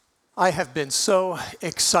I have been so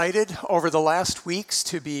excited over the last weeks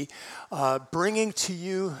to be bringing to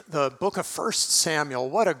you the book of 1 Samuel.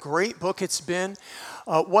 What a great book it's been.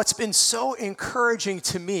 What's been so encouraging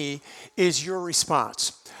to me is your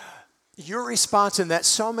response. Your response, in that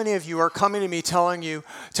so many of you are coming to me telling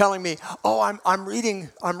me, oh, I'm reading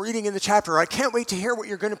in the chapter. I can't wait to hear what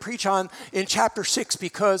you're going to preach on in chapter 6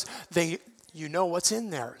 because you know what's in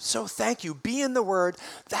there. So thank you. Be in the Word.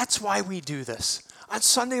 That's why we do this. On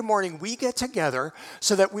Sunday morning, we get together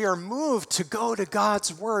so that we are moved to go to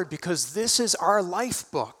God's Word because this is our life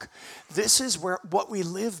book. This is what we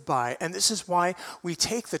live by, and this is why we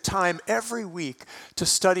take the time every week to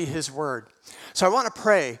study His Word. So I want to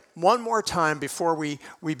pray one more time before we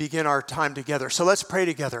begin our time together. So let's pray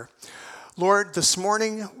together. Lord, this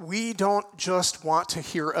morning, we don't just want to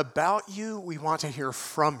hear about you, we want to hear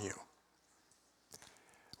from you.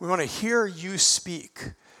 We want to hear you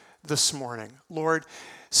speak this morning. Lord,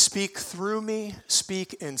 speak through me,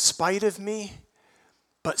 speak in spite of me,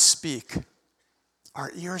 but speak.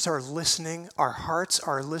 Our ears are listening, our hearts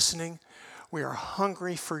are listening. We are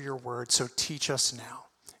hungry for your word, so teach us now.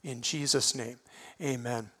 In Jesus' name,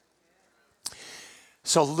 amen.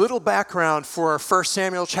 So a little background for 1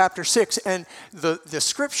 Samuel chapter 6, and the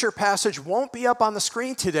scripture passage won't be up on the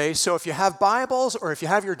screen today, so if you have Bibles or if you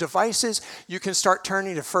have your devices, you can start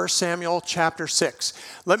turning to 1 Samuel chapter 6.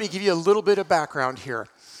 Let me give you a little bit of background here.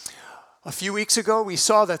 A few weeks ago, we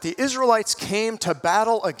saw that the Israelites came to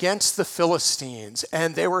battle against the Philistines,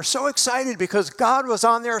 and they were so excited because God was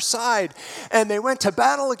on their side, and they went to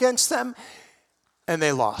battle against them, and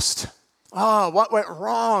they lost. What went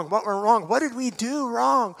wrong? What went wrong? What did we do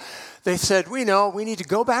wrong? They said, we know we need to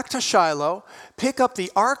go back to Shiloh, pick up the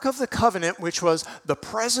Ark of the Covenant, which was the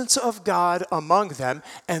presence of God among them,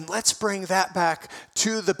 and let's bring that back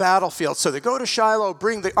to the battlefield. So they go to Shiloh,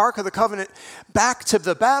 bring the Ark of the Covenant back to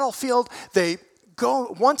the battlefield. They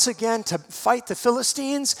go once again to fight the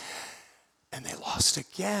Philistines, and they lost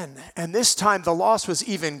again. And this time the loss was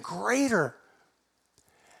even greater.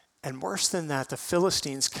 And worse than that, the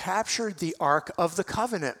Philistines captured the Ark of the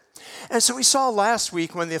Covenant. And so we saw last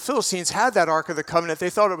week when the Philistines had that Ark of the Covenant,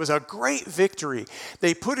 they thought it was a great victory.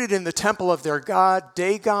 They put it in the temple of their god,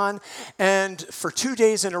 Dagon, and for 2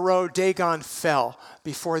 days in a row, Dagon fell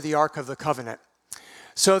before the Ark of the Covenant.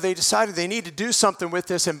 So they decided they need to do something with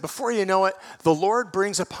this, and before you know it, the Lord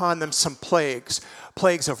brings upon them some plagues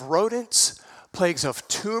of rodents, plagues of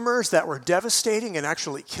tumors that were devastating and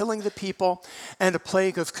actually killing the people, and a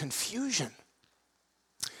plague of confusion.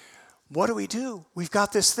 What do? We've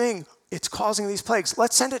got this thing. It's causing these plagues.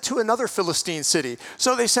 Let's send it to another Philistine city.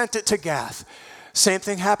 So they sent it to Gath. Same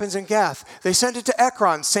thing happens in Gath. They sent it to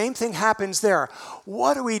Ekron. Same thing happens there.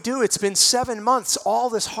 What do? It's been 7 months. All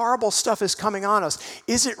this horrible stuff is coming on us.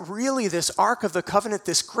 Is it really this Ark of the Covenant,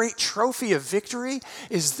 this great trophy of victory?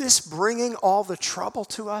 Is this bringing all the trouble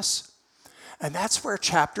to us? And that's where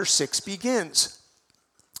chapter 6 begins.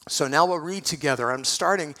 So now we'll read together. I'm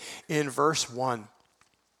starting in verse 1.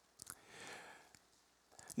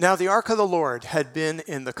 Now the ark of the Lord had been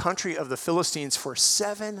in the country of the Philistines for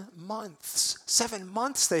 7 months. 7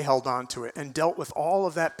 months they held on to it and dealt with all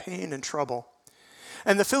of that pain and trouble.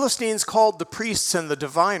 And the Philistines called the priests and the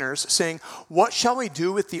diviners, saying, "What shall we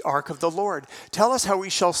do with the ark of the Lord? Tell us how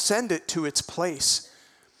we shall send it to its place."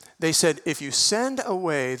 They said, "If you send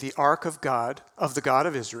away the ark of the God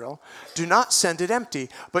of Israel, do not send it empty,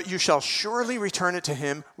 but you shall surely return it to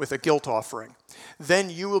him with a guilt offering.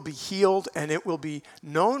 Then you will be healed, and it will be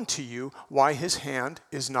known to you why his hand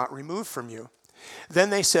is not removed from you."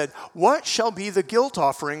 Then they said, "What shall be the guilt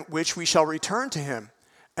offering which we shall return to him?"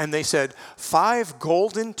 And they said, 5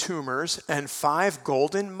 golden tumors and 5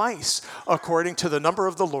 golden mice, according to the number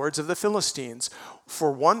of the lords of the Philistines.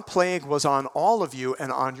 For one plague was on all of you and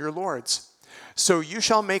on your lords. So you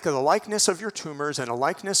shall make a likeness of your tumors and a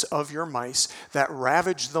likeness of your mice that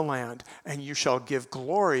ravage the land, and you shall give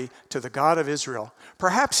glory to the God of Israel.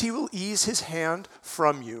 Perhaps he will ease his hand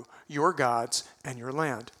from you, your gods, and your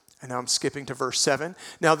land. And now I'm skipping to verse 7.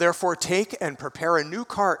 Now therefore take and prepare a new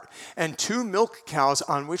cart and 2 milk cows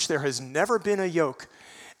on which there has never been a yoke,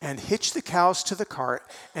 and hitch the cows to the cart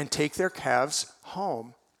and take their calves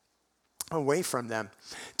home away from them.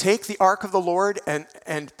 Take the ark of the Lord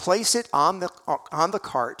and place it on the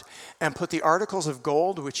cart, and put the articles of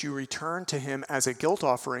gold which you return to him as a guilt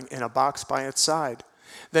offering in a box by its side.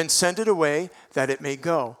 Then send it away that it may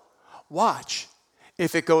go. Watch.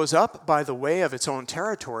 If it goes up by the way of its own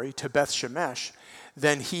territory to Beth Shemesh,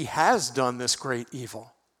 then he has done this great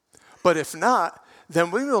evil. But if not, then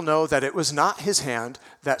we will know that it was not his hand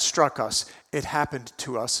that struck us. It happened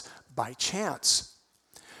to us by chance.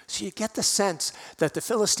 So you get the sense that the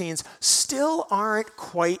Philistines still aren't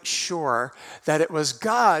quite sure that it was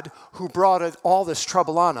God who brought all this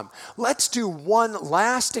trouble on them. Let's do one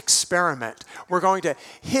last experiment. We're going to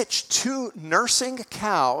hitch 2 nursing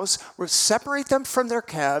cows, we'll separate them from their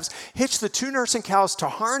calves, hitch the 2 nursing cows to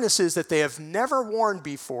harnesses that they have never worn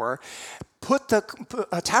before,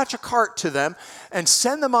 attach a cart to them, and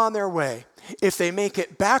send them on their way. If they make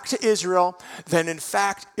it back to Israel, then in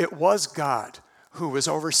fact it was God who was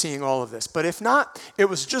overseeing all of this. But if not, it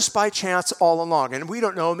was just by chance all along. And we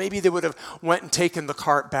don't know, maybe they would have went and taken the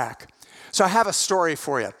cart back. So I have a story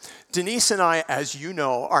for you. Denise and I, as you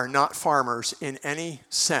know, are not farmers in any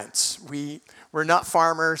sense. We're not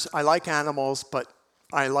farmers. I like animals, but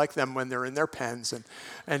I like them when they're in their pens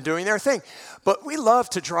and doing their thing. But we love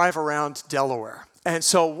to drive around Delaware. And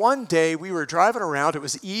so one day we were driving around, it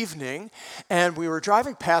was evening, and we were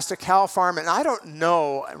driving past a cow farm, and I don't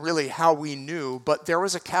know really how we knew, but there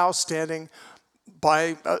was a cow standing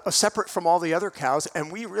by separate from all the other cows,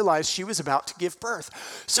 and we realized she was about to give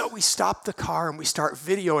birth. So we stopped the car and we start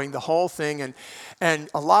videoing the whole thing, and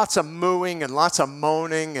lots of mooing and lots of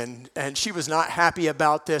moaning, and she was not happy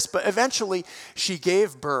about this, but eventually she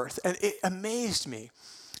gave birth, and it amazed me.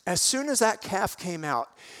 As soon as that calf came out,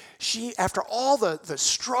 after all the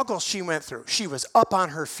struggle she went through, she was up on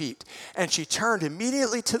her feet, and she turned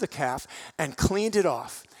immediately to the calf and cleaned it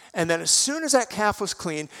off. And then as soon as that calf was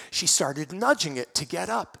clean, she started nudging it to get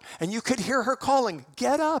up. And you could hear her calling,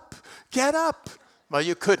 "Get up, get up." Well,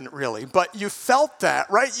 you couldn't really, but you felt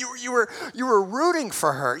that, right? You were rooting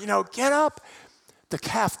for her, get up. The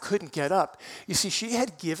calf couldn't get up. You see, she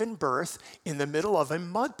had given birth in the middle of a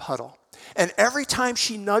mud puddle. And every time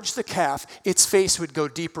she nudged the calf, its face would go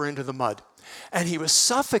deeper into the mud. And he was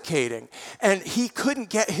suffocating, and he couldn't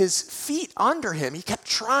get his feet under him. He kept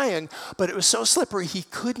trying, but it was so slippery he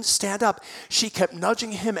couldn't stand up. She kept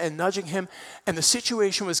nudging him, and the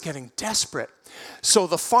situation was getting desperate. So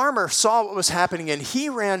the farmer saw what was happening, and he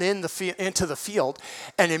ran into the field,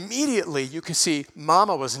 and immediately you could see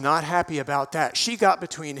Mama was not happy about that. She got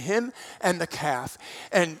between him and the calf,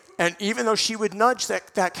 and even though she would nudge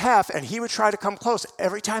that calf, and he would try to come close,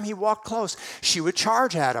 every time he walked close, she would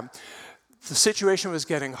charge at him. The situation was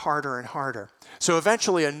getting harder and harder. So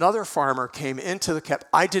eventually another farmer came into the calf.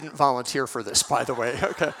 I didn't volunteer for this, by the way.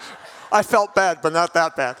 Okay, I felt bad, but not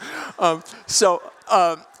that bad.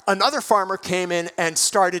 Another farmer came in and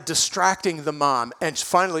started distracting the mom. And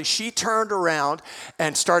finally, she turned around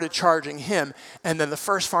and started charging him. And then the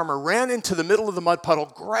first farmer ran into the middle of the mud puddle,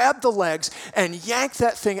 grabbed the legs, and yanked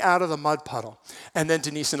that thing out of the mud puddle. And then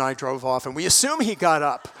Denise and I drove off, and we assume he got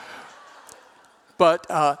up. But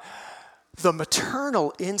the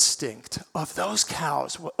maternal instinct of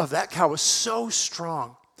that cow was so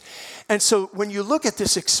strong. And so when you look at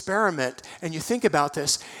this experiment and you think about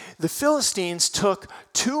this, the Philistines took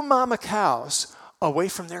 2 mama cows away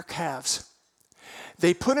from their calves.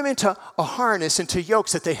 They put them into a harness, into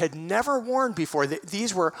yokes that they had never worn before.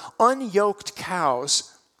 These were unyoked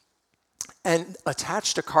cows, and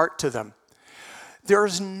attached a cart to them. There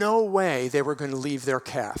is no way they were going to leave their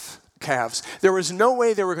calves. There was no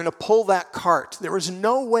way they were going to pull that cart. There was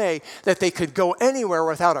no way that they could go anywhere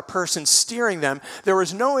without a person steering them. There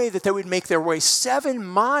was no way that they would make their way 7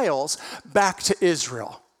 miles back to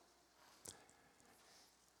Israel.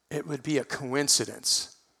 It would be a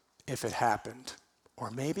coincidence if it happened. Or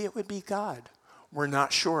maybe it would be God. We're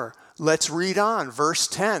not sure. Let's read on, verse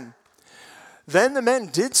 10. Then the men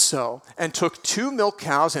did so, and took 2 milk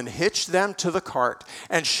cows and hitched them to the cart,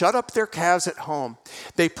 and shut up their calves at home.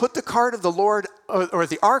 They put the cart of the Lord, or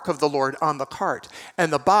the ark of the Lord, on the cart,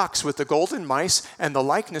 and the box with the golden mice and the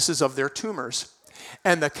likenesses of their tumors.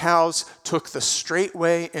 And the cows took the straight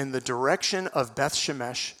way in the direction of Beth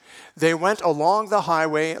Shemesh. They went along the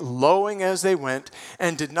highway, lowing as they went,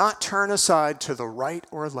 and did not turn aside to the right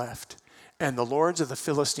or left. And the lords of the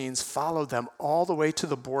Philistines followed them all the way to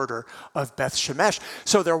the border of Beth Shemesh.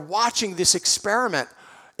 So they're watching this experiment.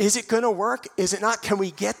 Is it going to work? Is it not? Can we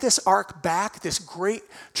get this ark back, this great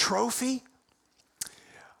trophy?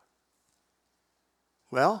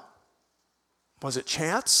 Well, was it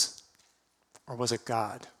chance or was it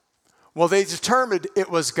God? Well, they determined it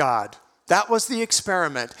was God. That was the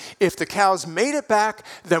experiment. If the cows made it back,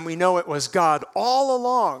 then we know it was God all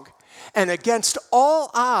along. And against all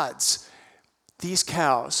odds, these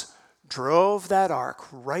cows drove that ark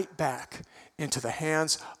right back into the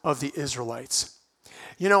hands of the Israelites.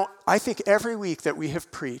 I think every week that we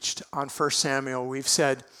have preached on 1 Samuel, we've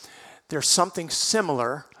said there's something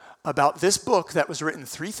similar about this book that was written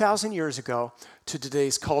 3,000 years ago to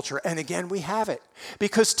today's culture. And again, we have it.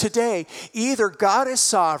 Because today, either God is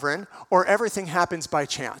sovereign or everything happens by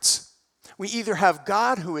chance. We either have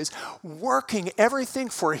God who is working everything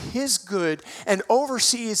for his good and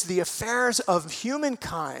oversees the affairs of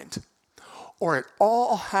humankind, or it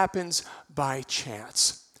all happens by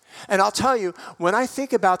chance. And I'll tell you, when I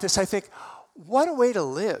think about this, I think, what a way to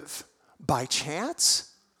live. By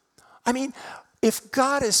chance? I mean, if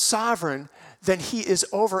God is sovereign, then he is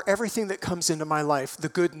over everything that comes into my life, the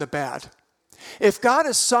good and the bad. If God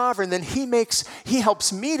is sovereign, then he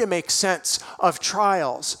helps me to make sense of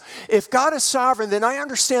trials. If God is sovereign, then I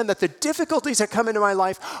understand that the difficulties that come into my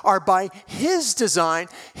life are by his design,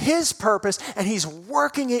 his purpose, and he's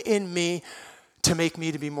working it in me to make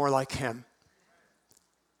me to be more like him.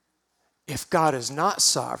 If God is not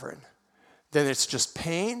sovereign, then it's just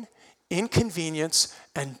pain, inconvenience,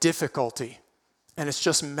 and difficulty. And it's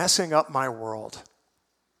just messing up my world.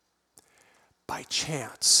 By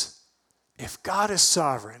chance. If God is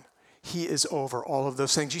sovereign, he is over all of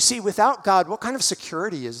those things. You see, without God, what kind of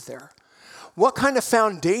security is there? What kind of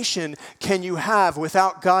foundation can you have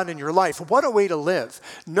without God in your life? What a way to live.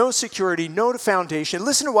 No security, no foundation.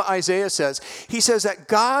 Listen to what Isaiah says. He says that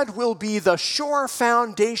God will be the sure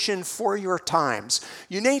foundation for your times.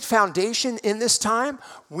 You need foundation in this time?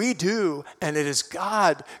 We do, and it is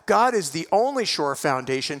God. God is the only sure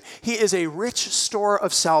foundation. He is a rich store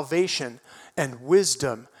of salvation and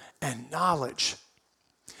wisdom and knowledge.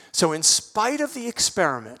 So in spite of the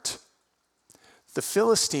experiment, the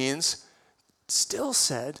Philistines still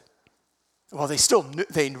said, well,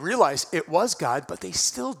 they realized it was God, but they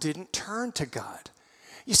still didn't turn to God.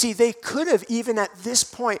 You see, they could have even at this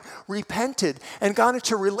point repented and gone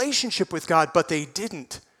into relationship with God, but they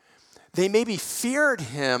didn't. They maybe feared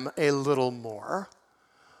him a little more,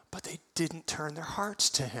 but they didn't turn their hearts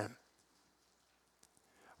to him.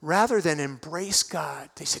 Rather than embrace God,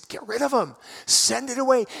 they said, get rid of him. Send it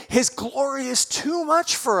away. His glory is too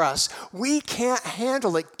much for us. We can't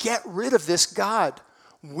handle it. Get rid of this God.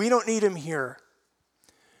 We don't need him here.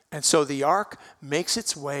 And so the ark makes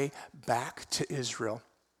its way back to Israel.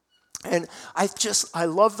 And I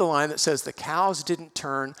love the line that says the cows didn't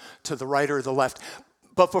turn to the right or the left.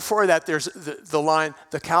 But before that, there's the line,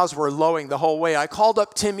 the cows were lowing the whole way. I called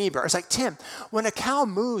up Tim Eber. I was like, Tim, when a cow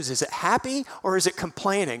moos, is it happy or is it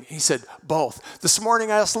complaining? He said, both. This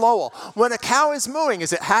morning I asked Lowell, when a cow is mooing,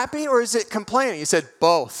 is it happy or is it complaining? He said,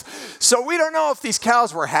 both. So we don't know if these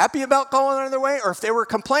cows were happy about going on their way or if they were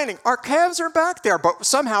complaining. Our calves are back there, but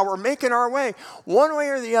somehow we're making our way. One way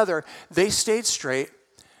or the other, they stayed straight.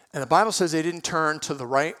 And the Bible says they didn't turn to the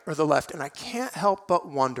right or the left. And I can't help but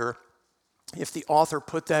wonder if the author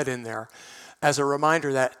put that in there as a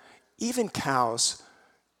reminder that even cows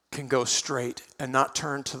can go straight and not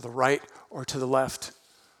turn to the right or to the left.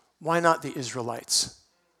 Why not the Israelites?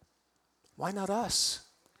 Why not us?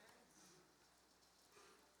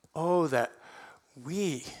 Oh, that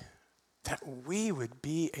we would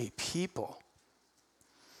be a people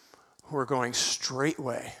who are going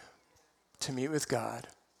straightway to meet with God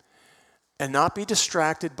and not be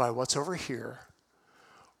distracted by what's over here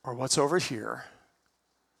or what's over here,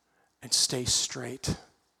 and stay straight.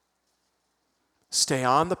 Stay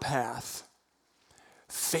on the path,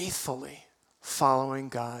 faithfully following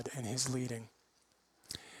God and his leading.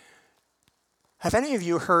 Have any of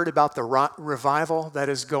you heard about the revival that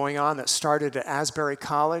is going on that started at Asbury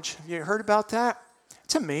College? Have you heard about that?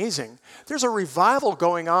 It's amazing. There's a revival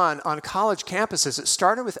going on college campuses. It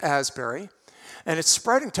started with Asbury, and it's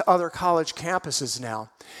spreading to other college campuses now.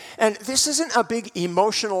 And this isn't a big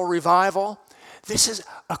emotional revival. This is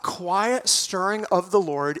a quiet stirring of the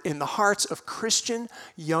Lord in the hearts of Christian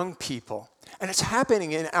young people. And it's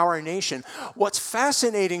happening in our nation. What's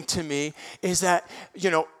fascinating to me is that,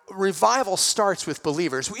 revival starts with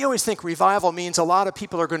believers. We always think revival means a lot of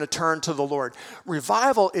people are going to turn to the Lord.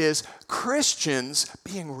 Revival is Christians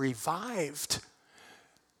being revived,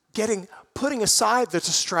 putting aside the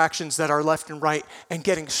distractions that are left and right and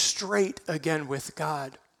getting straight again with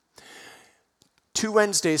God. 2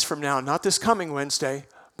 Wednesdays from now, not this coming Wednesday,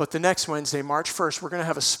 but the next Wednesday, March 1st, we're going to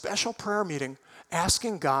have a special prayer meeting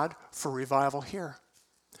asking God for revival here.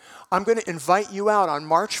 I'm going to invite you out on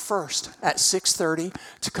March 1st at 6:30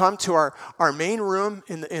 to come to our main room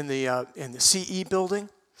in the CE building,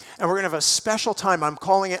 and we're going to have a special time. I'm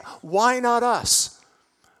calling it Why Not Us?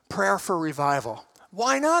 Prayer for Revival.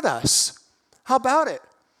 Why not us? How about it?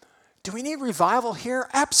 Do we need revival here?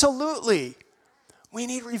 Absolutely. We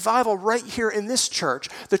need revival right here in this church.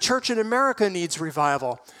 The church in America needs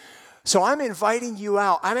revival. So I'm inviting you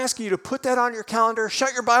out. I'm asking you to put that on your calendar.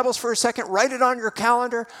 Shut your Bibles for a second. Write it on your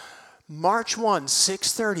calendar. March 1,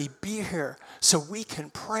 6:30, be here so we can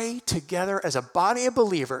pray together as a body of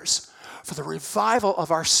believers for the revival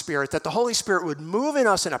of our spirit, that the Holy Spirit would move in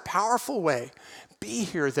us in a powerful way. Be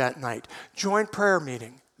here that night. Join prayer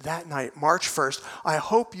meeting that night, March 1st. I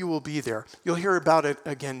hope you will be there. You'll hear about it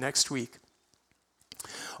again next week.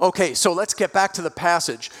 Okay, so let's get back to the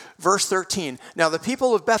passage. Verse 13. Now the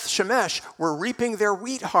people of Beth Shemesh were reaping their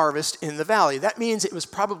wheat harvest in the valley. That means it was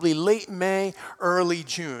probably late May, early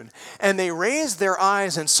June. And they raised their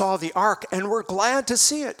eyes and saw the ark and were glad to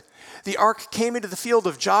see it. The ark came into the field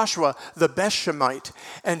of Joshua the Bethshemite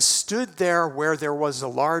and stood there where there was a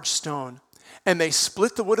large stone. And they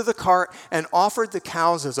split the wood of the cart and offered the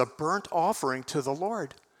cows as a burnt offering to the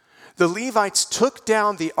Lord. The Levites took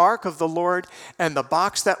down the ark of the Lord and the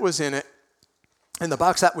box that was in it, and the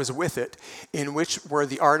box that was with it, in which were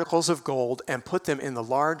the articles of gold, and put them in the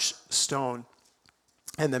large stone.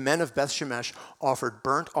 And the men of Beth Shemesh offered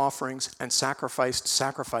burnt offerings and sacrificed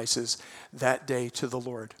sacrifices that day to the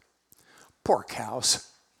Lord. Poor cows.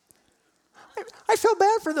 I feel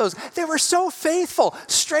bad for those. They were so faithful.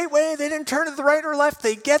 Straightway, they didn't turn to the right or left.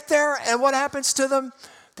 They get there, and what happens to them?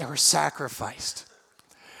 They were sacrificed.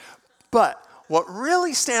 But what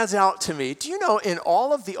really stands out to me, do you know in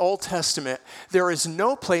all of the Old Testament, there is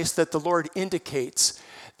no place that the Lord indicates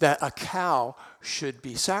that a cow should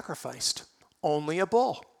be sacrificed. Only a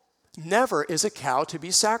bull. Never is a cow to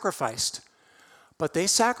be sacrificed. But they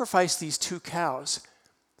sacrificed these 2 cows.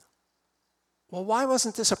 Well, why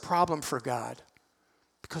wasn't this a problem for God?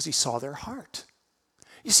 Because he saw their heart.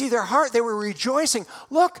 You see, their heart, they were rejoicing.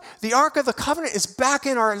 Look, the Ark of the Covenant is back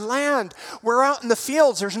in our land. We're out in the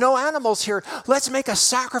fields. There's no animals here. Let's make a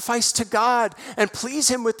sacrifice to God and please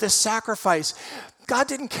him with this sacrifice. God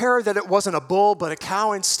didn't care that it wasn't a bull, but a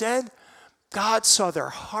cow instead. God saw their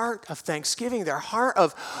heart of thanksgiving, their heart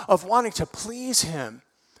of wanting to please him.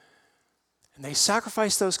 And they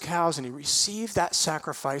sacrificed those cows, and he received that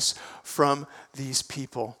sacrifice from these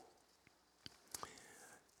people.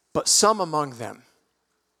 But some among them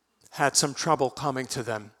had some trouble coming to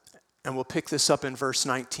them. And we'll pick this up in verse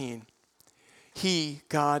 19.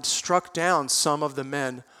 God, struck down some of the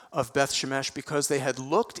men of Beth Shemesh because they had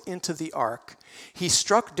looked into the ark. He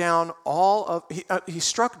struck down of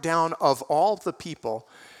all the people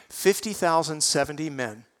 50,070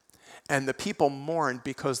 men. And the people mourned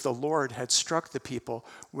because the Lord had struck the people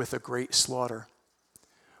with a great slaughter.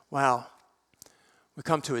 Wow. We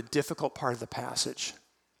come to a difficult part of the passage.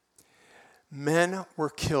 Men were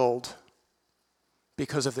killed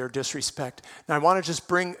because of their disrespect. Now, I want to just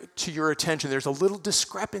bring to your attention, there's a little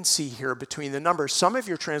discrepancy here between the numbers. Some of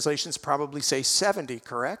your translations probably say 70,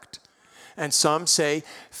 correct? And some say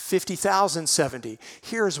 50,070.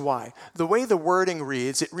 Here's why. The way the wording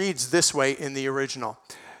reads, it reads this way in the original.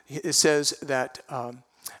 It says that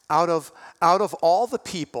out of all the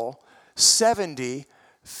people,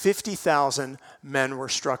 50,000 men were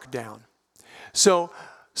struck down. So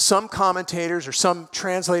some commentators or some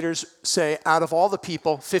translators say out of all the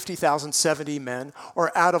people, 50,070 men,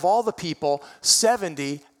 or out of all the people,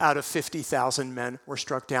 70 out of 50,000 men were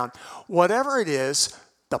struck down. Whatever it is,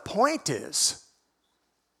 the point is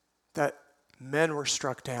that men were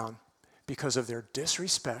struck down because of their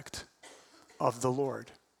disrespect of the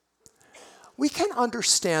Lord. We can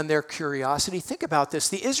understand their curiosity. Think about this.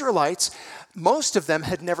 The Israelites, most of them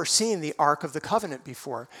had never seen the Ark of the Covenant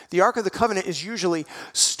before. The Ark of the Covenant is usually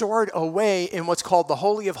stored away in what's called the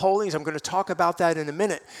Holy of Holies. I'm going to talk about that in a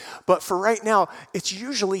minute. But for right now, it's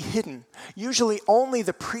usually hidden. Usually only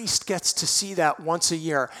the priest gets to see that once a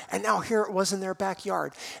year. And now here it was in their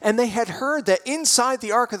backyard. And they had heard that inside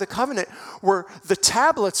the Ark of the Covenant were the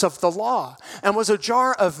tablets of the law and was a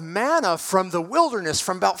jar of manna from the wilderness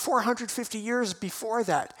from about 450 years before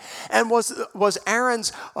that, and was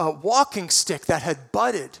Aaron's walking stick that had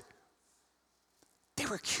budded. They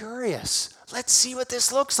were curious. Let's see what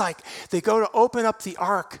this looks like. They go to open up the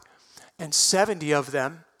ark, and 70 of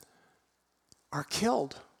them are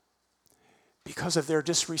killed because of their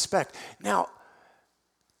disrespect. Now,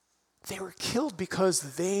 they were killed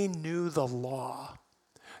because they knew the law.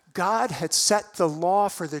 God had set the law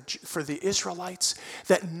for the Israelites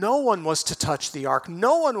that no one was to touch the ark.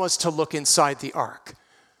 No one was to look inside the ark.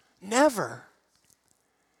 Never.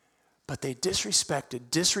 But they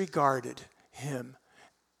disregarded him,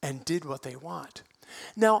 and did what they want.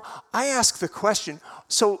 Now, I ask the question,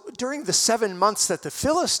 so during the 7 months that the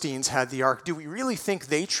Philistines had the ark, do we really think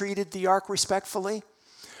they treated the ark respectfully?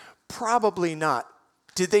 Probably not.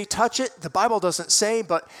 Did they touch it? The Bible doesn't say,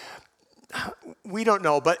 but we don't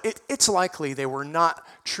know, but it's likely they were not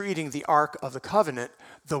treating the Ark of the Covenant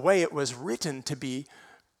the way it was written to be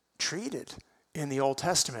treated in the Old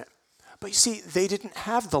Testament. But you see, they didn't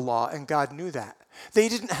have the law, and God knew that. They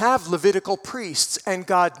didn't have Levitical priests, and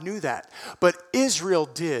God knew that. But Israel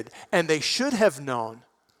did, and they should have known.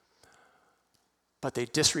 But they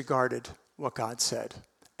disregarded what God said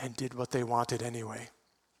and did what they wanted anyway.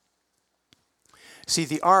 See,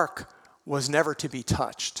 the ark was never to be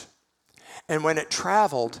touched. And when it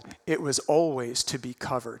traveled, it was always to be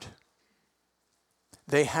covered.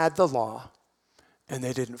 They had the law, and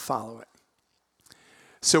they didn't follow it.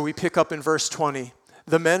 So we pick up in verse 20.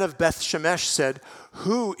 The men of Beth Shemesh said,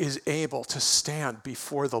 "Who is able to stand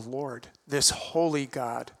before the Lord, this holy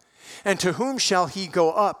God? And to whom shall he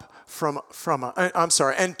go up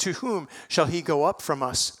and to whom shall he go up from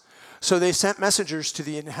us?" So they sent messengers to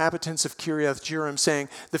the inhabitants of Kiriath Jearim, saying,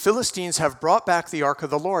 "The Philistines have brought back the ark of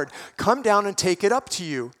the Lord. Come down and take it up to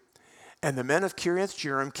you." And the men of Kiriath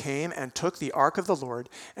Jearim came and took the ark of the Lord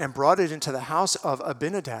and brought it into the house of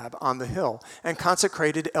Abinadab on the hill and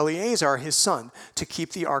consecrated Eleazar his son to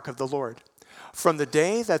keep the ark of the Lord. From the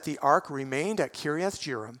day that the ark remained at Kiriath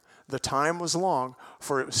Jearim, the time was long,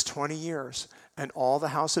 for it was 20 years, and all the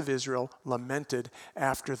house of Israel lamented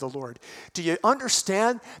after the Lord. Do you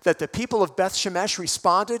understand that the people of Beth Shemesh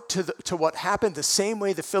responded to what happened the same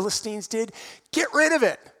way the Philistines did? Get rid of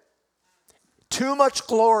it. Too much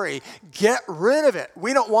glory. Get rid of it.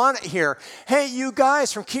 We don't want it here. Hey, you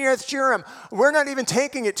guys from Kiriath Jearim, we're not even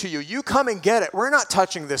taking it to you. You come and get it. We're not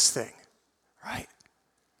touching this thing. Right?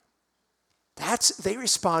 They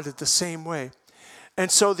responded the same way. And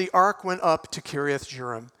so the ark went up to Kiriath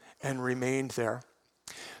Jearim and remained there.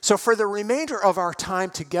 So for the remainder of our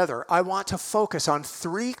time together, I want to focus on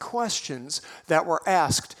 3 questions that were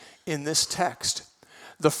asked in this text.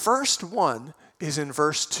 The first one is in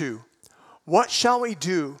verse 2. What shall we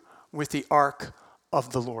do with the ark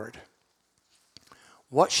of the Lord?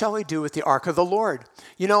 What shall we do with the ark of the Lord?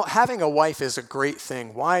 You know, having a wife is a great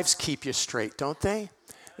thing. Wives keep you straight, don't they?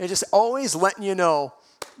 They're just always letting you know.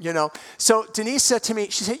 So Denise said to me,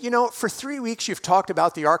 she said, for 3 weeks you've talked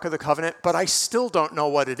about the Ark of the Covenant, but I still don't know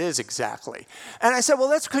what it is exactly. And I said, well,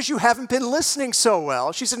 that's because you haven't been listening so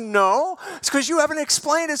well. She said, no, it's because you haven't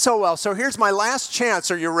explained it so well. So here's my last chance.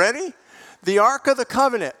 Are you ready? The Ark of the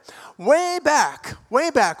Covenant. Way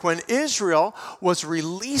back when Israel was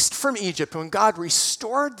released from Egypt, when God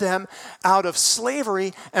restored them out of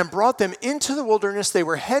slavery and brought them into the wilderness, they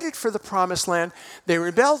were headed for the promised land. They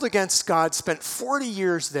rebelled against God, spent 40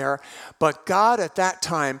 years there, but God at that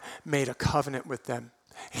time made a covenant with them.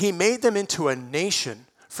 He made them into a nation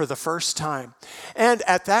for the first time. And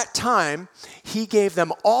at that time, he gave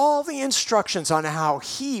them all the instructions on how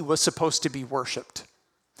he was supposed to be worshiped.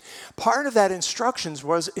 Part of that instructions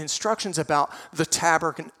was instructions about the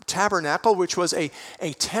tabernacle, which was a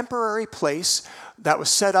temporary place that was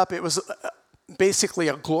set up. It was basically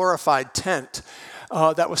a glorified tent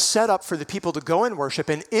that was set up for the people to go and worship.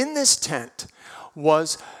 And in this tent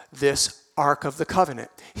was this Ark of the Covenant.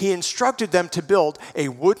 He instructed them to build a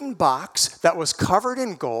wooden box that was covered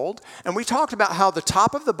in gold. And we talked about how the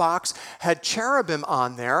top of the box had cherubim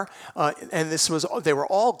on there. And they were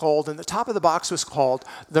all gold. And the top of the box was called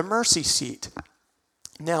the mercy seat.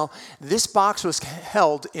 Now, this box was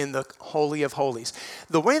held in the Holy of Holies.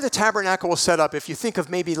 The way the tabernacle was set up, if you think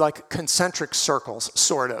of maybe like concentric circles,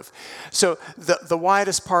 sort of. So the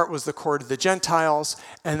widest part was the court of the Gentiles,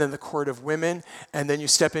 and then the court of women, and then you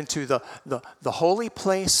step into the holy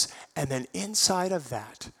place, and then inside of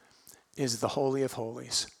that is the Holy of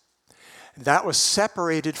Holies. That was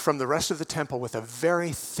separated from the rest of the temple with a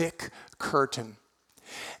very thick curtain.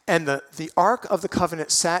 And the Ark of the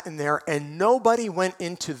Covenant sat in there, and nobody went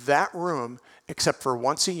into that room except for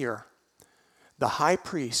once a year. The high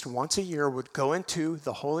priest, once a year, would go into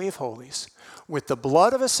the Holy of Holies. With the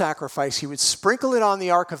blood of a sacrifice, he would sprinkle it on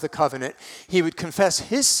the Ark of the Covenant. He would confess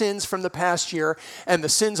his sins from the past year and the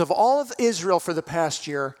sins of all of Israel for the past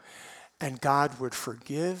year, and God would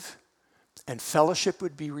forgive, and fellowship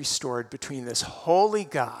would be restored between this holy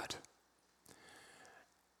God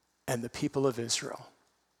and the people of Israel.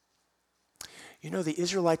 You know, the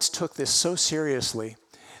Israelites took this so seriously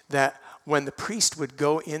that when the priest would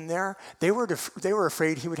go in there, they were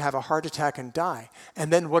afraid he would have a heart attack and die.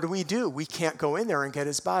 And then what do? We can't go in there and get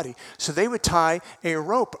his body. So they would tie a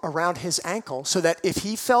rope around his ankle so that if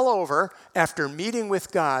he fell over after meeting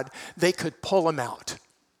with God, they could pull him out.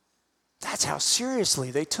 That's how seriously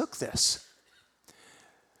they took this.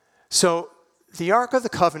 So The Ark of the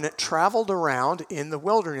Covenant traveled around in the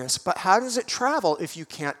wilderness, but how does it travel if you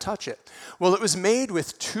can't touch it? Well, it was made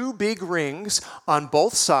with 2 big rings on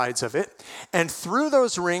both sides of it, and through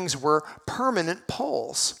those rings were permanent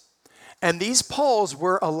poles. And these poles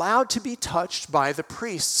were allowed to be touched by the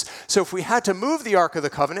priests. So if we had to move the Ark of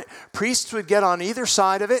the Covenant, priests would get on either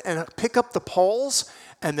side of it and pick up the poles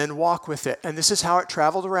and then walk with it. And this is how it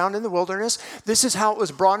traveled around in the wilderness. This is how it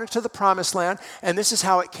was brought into the Promised Land. And this is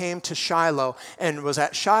how it came to Shiloh and was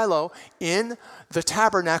at Shiloh in the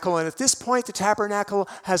tabernacle. And at this point, the tabernacle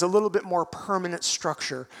has a little bit more permanent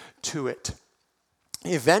structure to it.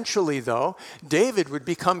 Eventually, though, David would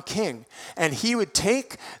become king, and he would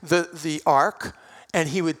take the ark and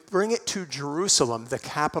he would bring it to Jerusalem, the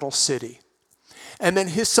capital city. And then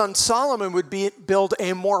his son Solomon would build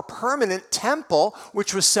a more permanent temple,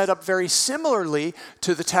 which was set up very similarly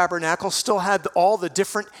to the tabernacle, still had all the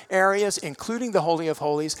different areas, including the Holy of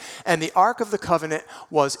Holies. And the Ark of the Covenant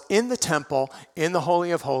was in the temple, in the Holy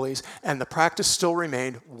of Holies, and the practice still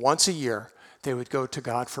remained once a year. They would go to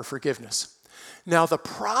God for forgiveness. Now, the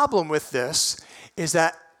problem with this is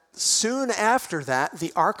that soon after that,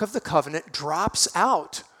 the Ark of the Covenant drops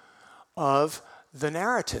out of the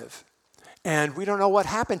narrative. And we don't know what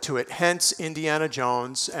happened to it, hence Indiana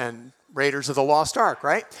Jones and Raiders of the Lost Ark,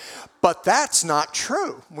 right? But that's not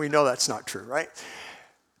true. We know that's not true, right?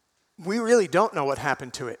 We really don't know what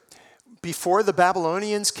happened to it. Before the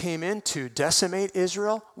Babylonians came in to decimate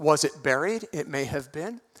Israel, was it buried? It may have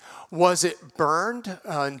been. Was it burned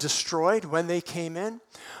and destroyed when they came in?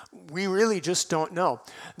 We really just don't know.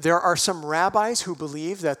 There are some rabbis who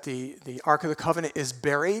believe that the Ark of the Covenant is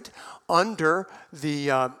buried under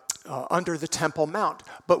the Temple Mount,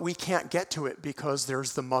 but we can't get to it because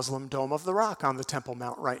there's the Muslim Dome of the Rock on the Temple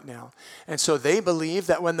Mount right now. And so they believe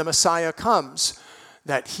that when the Messiah comes,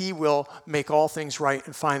 that he will make all things right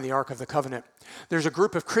and find the Ark of the Covenant. There's a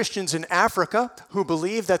group of Christians in Africa who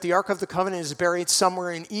believe that the Ark of the Covenant is buried somewhere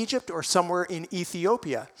in Egypt or somewhere in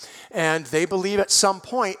Ethiopia. And they believe at some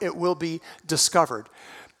point it will be discovered.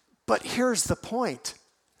 But here's the point.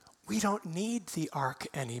 We don't need the Ark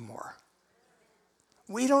anymore.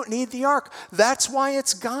 We don't need the Ark. That's why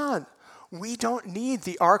it's gone. We don't need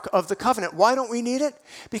the Ark of the Covenant. Why don't we need it?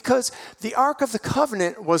 Because the Ark of the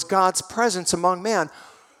Covenant was God's presence among man.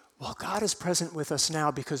 Well, God is present with us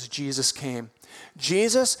now because Jesus came.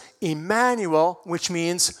 Jesus, Emmanuel, which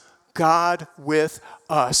means God with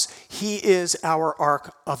us. He is our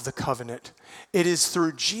Ark of the Covenant. It is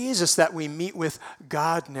through Jesus that we meet with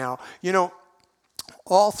God now. You know,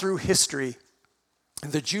 all through history,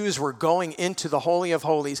 the Jews were going into the Holy of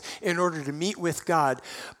Holies in order to meet with God.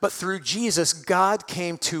 But through Jesus, God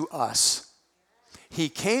came to us. He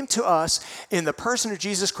came to us in the person of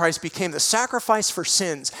Jesus Christ, became the sacrifice for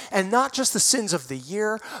sins, and not just the sins of the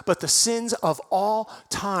year, but the sins of all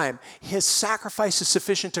time. His sacrifice is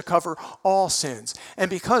sufficient to cover all sins. And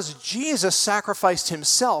because Jesus sacrificed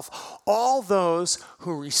himself, all those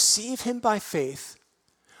who receive him by faith,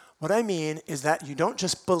 what I mean is that you don't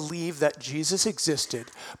just believe that Jesus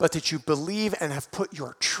existed, but that you believe and have put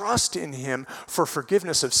your trust in him for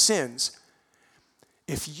forgiveness of sins.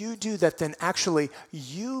 If you do that, then actually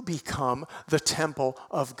you become the temple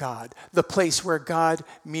of God, the place where God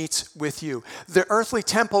meets with you. The earthly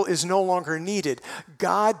temple is no longer needed.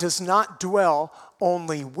 God does not dwell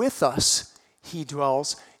only with us, he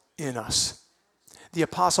dwells in us. The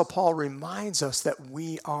Apostle Paul reminds us that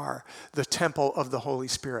we are the temple of the Holy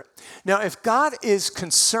Spirit. Now, if God is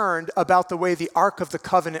concerned about the way the Ark of the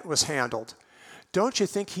Covenant was handled, don't you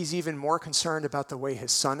think he's even more concerned about the way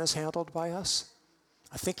his Son is handled by us?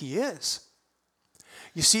 I think he is.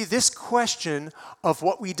 You see, this question of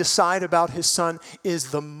what we decide about his Son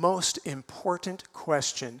is the most important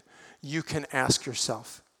question you can ask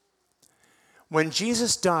yourself. When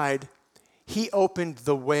Jesus died, he opened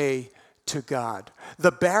the way to God.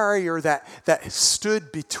 The barrier that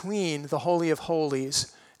stood between the Holy of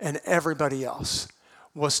Holies and everybody else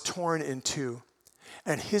was torn in two.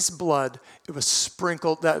 And his blood, that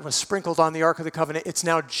was sprinkled on the Ark of the Covenant. It's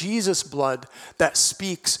now Jesus' blood that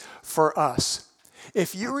speaks for us.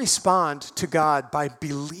 If you respond to God by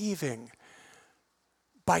believing,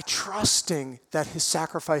 by trusting that his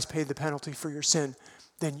sacrifice paid the penalty for your sin,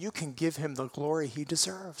 then you can give him the glory he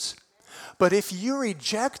deserves. But if you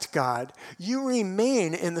reject God, you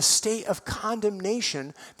remain in the state of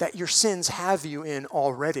condemnation that your sins have you in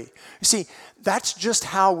already. You see, that's just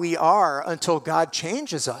how we are until God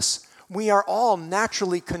changes us. We are all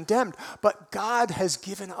naturally condemned, but God has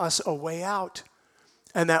given us a way out.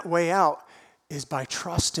 And that way out is by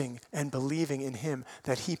trusting and believing in him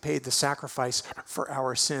that he paid the sacrifice for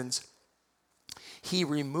our sins. He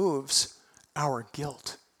removes our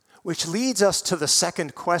guilt. Which leads us to the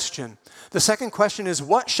second question. The second question is,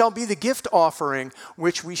 what shall be the gift offering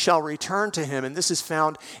which we shall return to him? And this is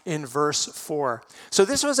found in verse 4. So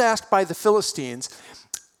this was asked by the Philistines.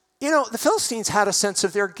 You know, the Philistines had a sense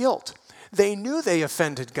of their guilt. They knew they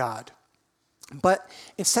offended God. But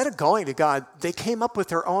instead of going to God, they came up with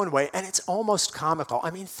their own way, and it's almost comical.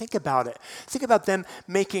 I mean, think about it. Think about them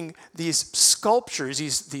making these sculptures,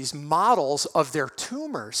 these models of their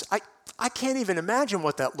tumors. I can't even imagine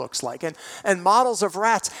what that looks like. And models of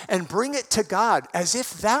rats, and bring it to God as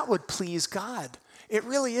if that would please God. It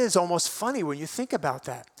really is almost funny when you think about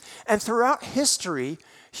that. And throughout history,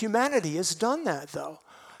 humanity has done that, though.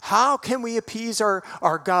 How can we appease our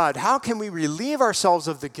God? How can we relieve ourselves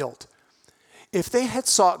of the guilt? If they had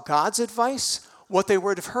sought God's advice, what they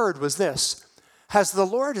would have heard was this: has the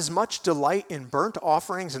Lord as much delight in burnt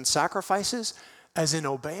offerings and sacrifices as in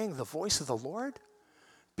obeying the voice of the Lord?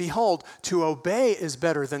 Behold, to obey is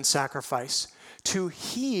better than sacrifice. To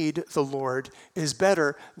heed the Lord is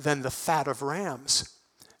better than the fat of rams.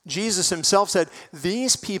 Jesus himself said,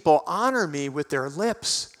 these people honor me with their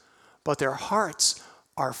lips, but their hearts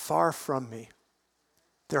are far from me.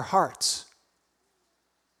 Their hearts.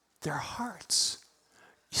 Their hearts.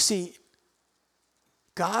 You see,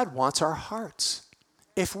 God wants our hearts.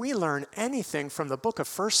 If we learn anything from the book of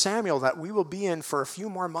 1 Samuel that we will be in for a few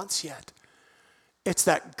more months yet, it's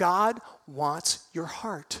that God wants your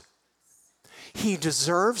heart. He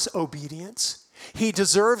deserves obedience. He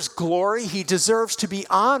deserves glory. He deserves to be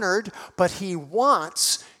honored, but he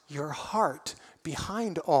wants your heart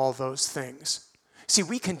behind all those things. See,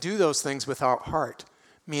 we can do those things without heart.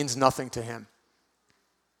 It means nothing to him.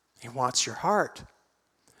 He wants your heart.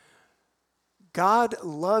 God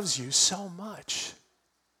loves you so much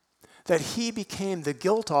that he became the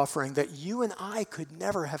guilt offering that you and I could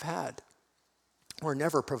never have had or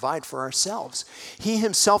never provide for ourselves. He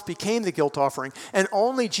himself became the guilt offering, and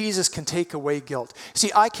only Jesus can take away guilt.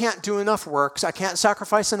 See, I can't do enough works. I can't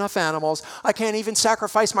sacrifice enough animals. I can't even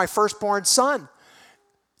sacrifice my firstborn son.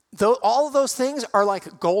 Though all of those things are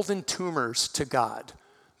like golden tumors to God,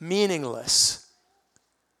 meaningless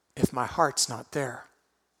if my heart's not there.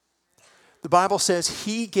 The Bible says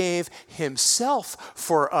he gave himself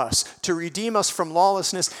for us to redeem us from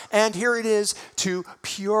lawlessness, and here it is, to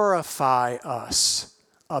purify us,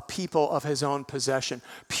 a people of his own possession.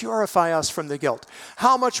 Purify us from the guilt.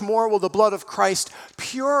 How much more will the blood of Christ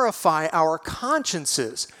purify our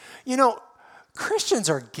consciences? You know, Christians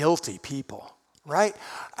are guilty people, right?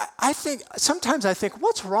 Sometimes I think,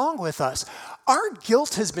 what's wrong with us? Our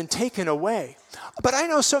guilt has been taken away. But I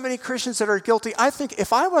know so many Christians that are guilty. I think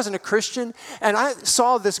if I wasn't a Christian and I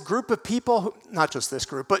saw this group of people, not just this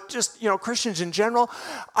group, but just, Christians in general,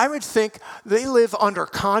 I would think they live under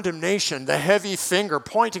condemnation, the heavy finger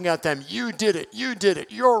pointing at them. You did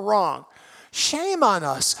it, you're wrong. Shame on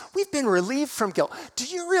us. We've been relieved from guilt. Do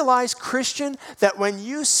you realize, Christian, that when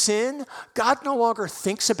you sin, God no longer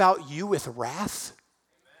thinks about you with wrath?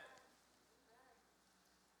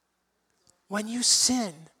 When you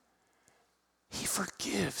sin, he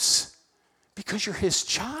forgives because you're his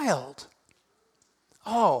child.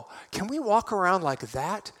 Oh, can we walk around like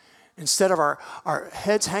that instead of our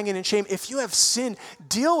heads hanging in shame? If you have sin,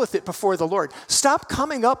 deal with it before the Lord. Stop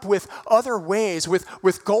coming up with other ways,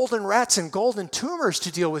 with golden rats and golden tumors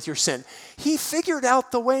to deal with your sin. He figured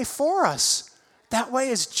out the way for us. That way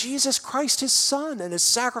is Jesus Christ, his son, and his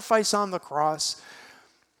sacrifice on the cross.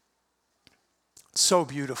 So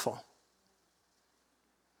beautiful.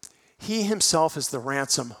 He himself is the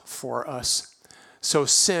ransom for us. So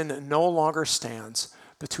sin no longer stands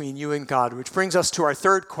between you and God, which brings us to our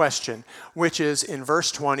third question, which is in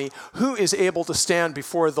verse 20, who is able to stand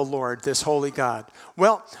before the Lord, this holy God?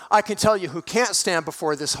 Well, I can tell you who can't stand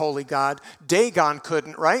before this holy God. Dagon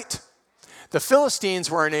couldn't, right? The Philistines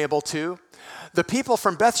weren't able to. The people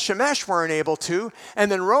from Beth Shemesh weren't able to. And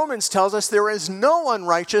then Romans tells us there is no one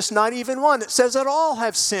righteous, not even one. It says that all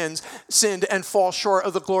have sinned and fall short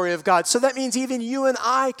of the glory of God. So that means even you and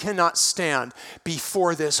I cannot stand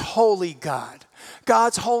before this holy God.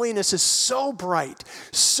 God's holiness is so bright,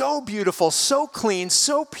 so beautiful, so clean,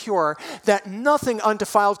 so pure that nothing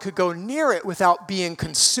undefiled could go near it without being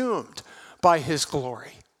consumed by his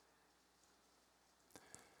glory.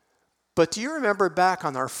 But do you remember back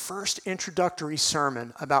on our first introductory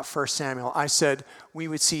sermon about 1 Samuel, I said we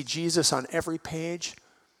would see Jesus on every page?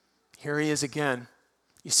 Here he is again.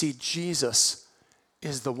 You see, Jesus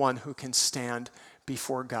is the one who can stand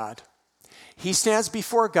before God. He stands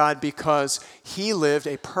before God because he lived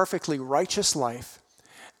a perfectly righteous life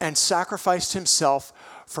and sacrificed himself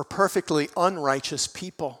for perfectly unrighteous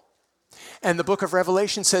people. And the book of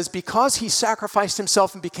Revelation says, because he sacrificed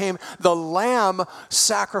himself and became the lamb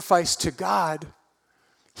sacrificed to God,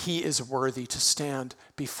 he is worthy to stand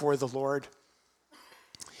before the Lord.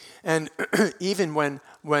 And even when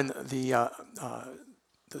the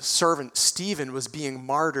servant Stephen was being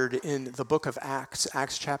martyred in the book of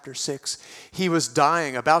Acts chapter 6. He was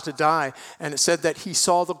dying, about to die, and it said that he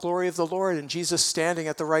saw the glory of the Lord and Jesus standing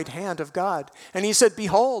at the right hand of God. And he said,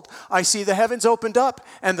 behold, I see the heavens opened up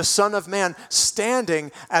and the Son of Man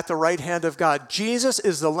standing at the right hand of God. Jesus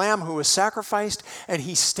is the Lamb who was sacrificed, and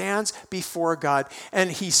he stands before God. And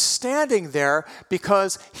he's standing there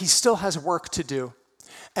because he still has work to do.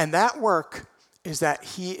 And that work is that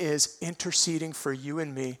he is interceding for you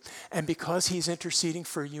and me. And because he's interceding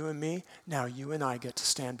for you and me, now you and I get to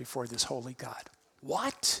stand before this holy God.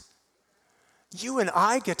 What? You and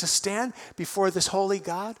I get to stand before this holy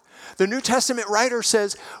God? The New Testament writer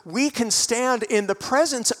says we can stand in the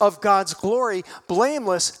presence of God's glory,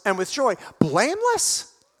 blameless and with joy.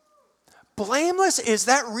 Blameless? Blameless? Is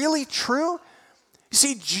that really true? You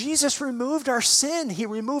see, Jesus removed our sin. He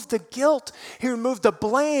removed the guilt. He removed the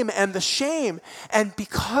blame and the shame. And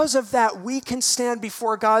because of that, we can stand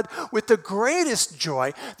before God with the greatest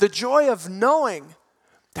joy, the joy of knowing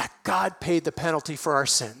that God paid the penalty for our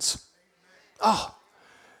sins. Oh,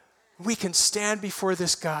 we can stand before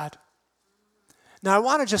this God. Now, I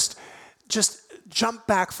want to just jump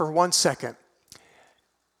back for 1 second.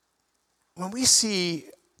 When we see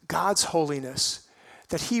God's holiness,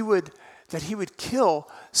 that he would kill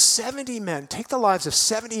 70 men, take the lives of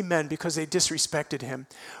 70 men because they disrespected him,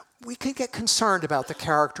 we can get concerned about the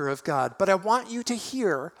character of God. But I want you to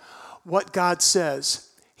hear what God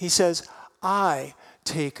says. He says, I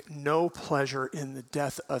take no pleasure in the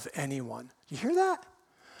death of anyone. You hear that?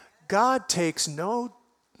 God takes no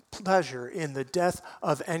pleasure in the death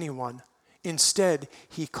of anyone. Instead,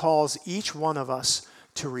 he calls each one of us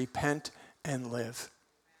to repent and live.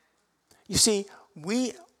 You see,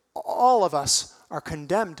 all of us are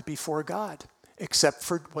condemned before God, except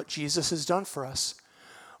for what Jesus has done for us.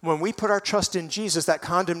 When we put our trust in Jesus, that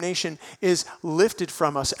condemnation is lifted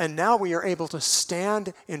from us, and now we are able to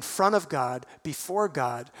stand in front of God, before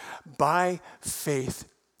God, by faith.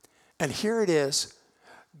 And here it is.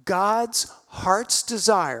 God's heart's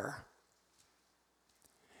desire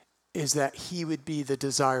is that he would be the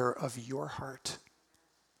desire of your heart.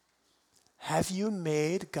 Have you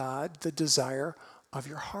made God the desire of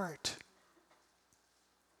your heart?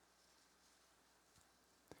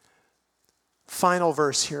 Final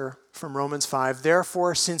verse here from Romans 5.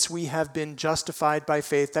 Therefore, since we have been justified by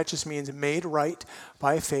faith, that just means made right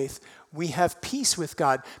by faith, we have peace with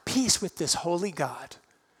God, peace with this holy God.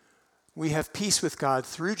 We have peace with God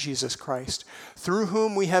through Jesus Christ, through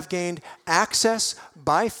whom we have gained access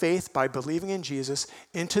by faith, by believing in Jesus,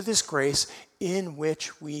 into this grace in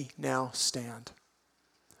which we now stand.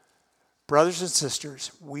 Brothers and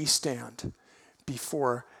sisters, we stand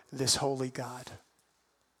before this holy God.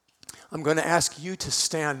 I'm going to ask you to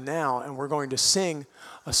stand now, and we're going to sing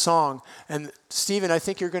a song. And Stephen, I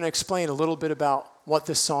think you're going to explain a little bit about what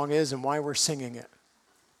this song is and why we're singing it.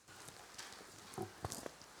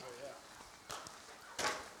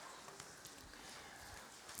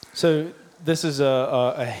 So this is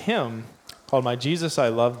a hymn called My Jesus, I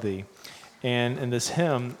Love Thee. And in this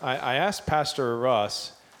hymn, I asked Pastor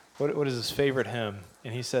Russ, what is his favorite hymn?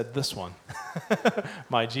 And he said this one,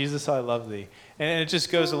 My Jesus, I Love Thee. And it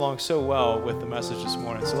just goes along so well with the message this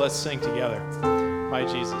morning. So let's sing together. My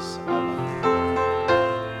Jesus, I love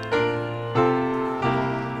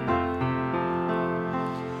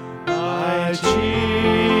Thee. My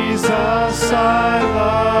Jesus, I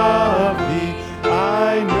love Thee.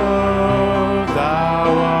 I know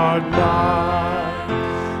Thou art mine.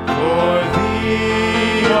 For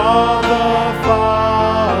Thee all the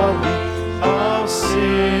folly of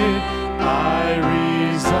sin I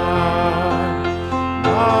resign.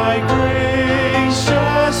 My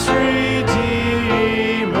gracious Redeemer,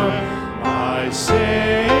 my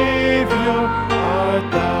Savior art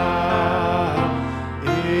Thou.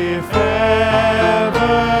 If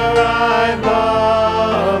ever I love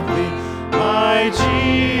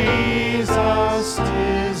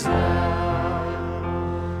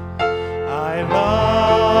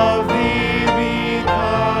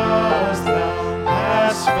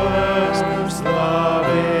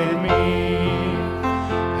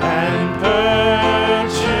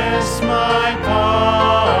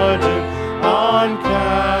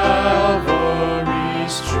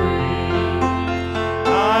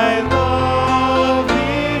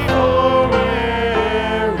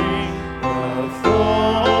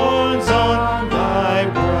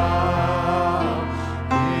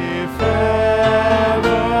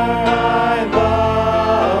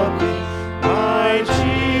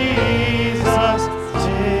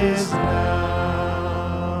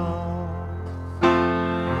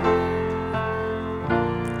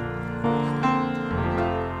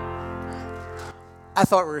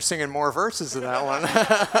thought we were singing more verses of that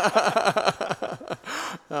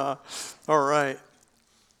one. All right.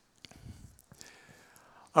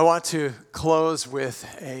 I want to close with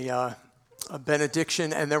a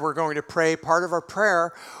benediction, and then we're going to pray. Part of our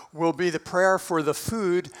prayer will be the prayer for the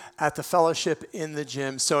food at the fellowship in the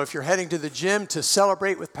gym. So if you're heading to the gym to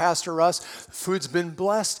celebrate with Pastor Russ, the food's been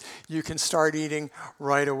blessed. You can start eating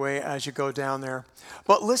right away as you go down there.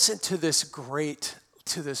 But listen to this great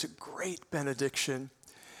benediction.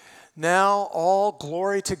 Now all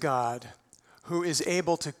glory to God, who is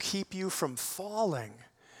able to keep you from falling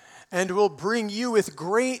and will bring you with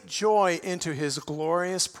great joy into his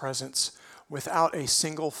glorious presence without a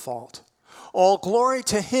single fault. All glory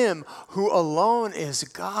to him who alone is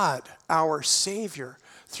God, our Savior,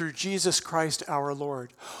 through Jesus Christ our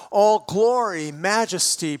Lord. All glory,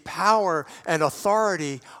 majesty, power, and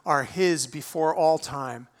authority are his before all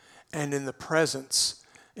time, and in the present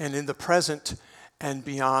and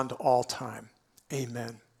beyond all time.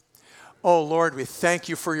 Amen. Oh Lord, we thank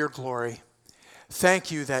you for your glory.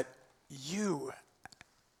 Thank you that you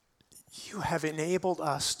have enabled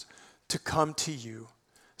us to come to you,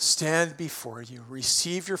 stand before you,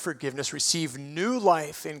 receive your forgiveness, receive new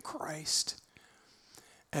life in Christ,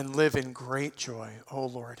 and live in great joy. Oh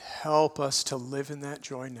Lord, help us to live in that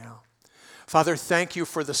joy now. Father, thank you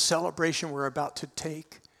for the celebration we're about to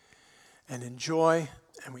take and enjoy,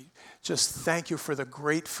 and we just thank you for the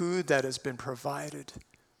great food that has been provided.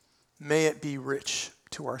 May it be rich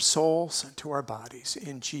to our souls and to our bodies.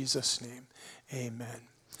 In Jesus' name, amen.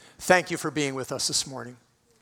 Thank you for being with us this morning.